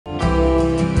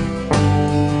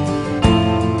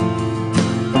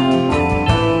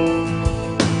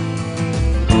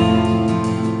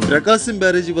ప్రకాశం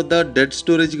బ్యారేజీ వద్ద dead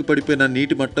storage కి పడిపోయిన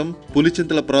నీటి మట్టం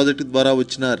పులిచింతల ప్రాజెక్టు ద్వారా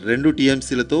వచ్చిన 2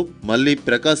 టీఎంసీలతో మళ్లీ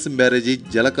ప్రకాశం బ్యారేజీ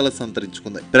జలకళ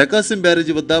సంతరించుకుంది. ప్రకాశం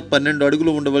బ్యారేజీ వద్ద 12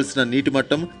 అడుగులు ఉండవలసిన నీటి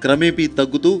మట్టం క్రమేపీ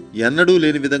తగ్గుతూ ఎన్నడూ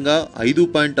లేని విధంగా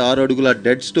 5.6 అడుగుల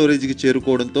డెడ్ స్టోరేజ్ కి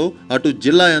చేరుకోవడంతో అటు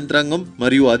జిల్లా యంత్రాంగం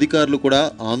మరియు అధికారులు కూడా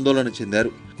ఆందోళన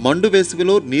చెందారు. మండు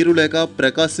వేసవిలో నీరు లేక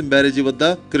ప్రకాశం బ్యారేజీ వద్ద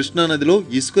కృష్ణా నదిలో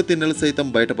ఇసుక తిన్నెలు సైతం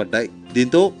బయటపడ్డాయి.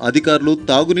 దీంతో అధికారులు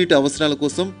తాగునీటి అవసరాల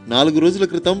కోసం 4 రోజుల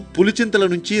క్రితం పులిచింతల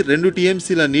నుంచి 2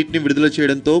 టీఎంసీల నీటిని విడుదల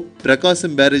చేయడంతో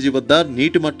ప్రకాశం బ్యారేజీ వద్ద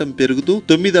నీటి మట్టం పెరుగుతూ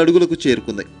 9 అడుగులకు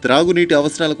చేరుకుంది. త్రాగునీటి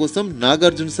అవసరాల కోసం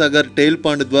నాగార్జున సాగర్ టైల్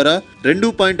పాండ్ ద్వారా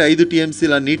 2.5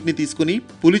 టీఎంసీల నీటిని తీసుకుని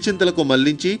పులిచింతలకు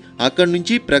మళ్లించి అక్కడి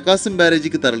నుంచి ప్రకాశం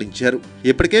బ్యారేజీకి తరలించారు.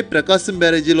 ఇప్పటికే ప్రకాశం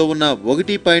బ్యారేజీలో ఉన్న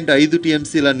 1.5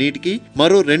 టీఎంసీల నీటికి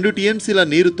మరో 2 టీఎంసీల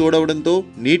నీరు తోడవడంతో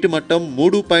నీటి మట్టం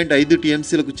 3.5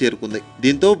 టీఎంసీలకు చేరుకుంది.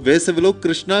 దీంతో వేసవిలో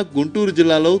కృష్ణా, గుంటూరు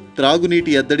జిల్లాలో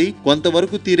త్రాగునీటి ఎద్దడి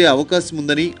కొంతవరకు తీరే అవకాశం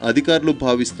ఉందని అధికారులు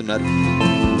భావిస్తున్నారు.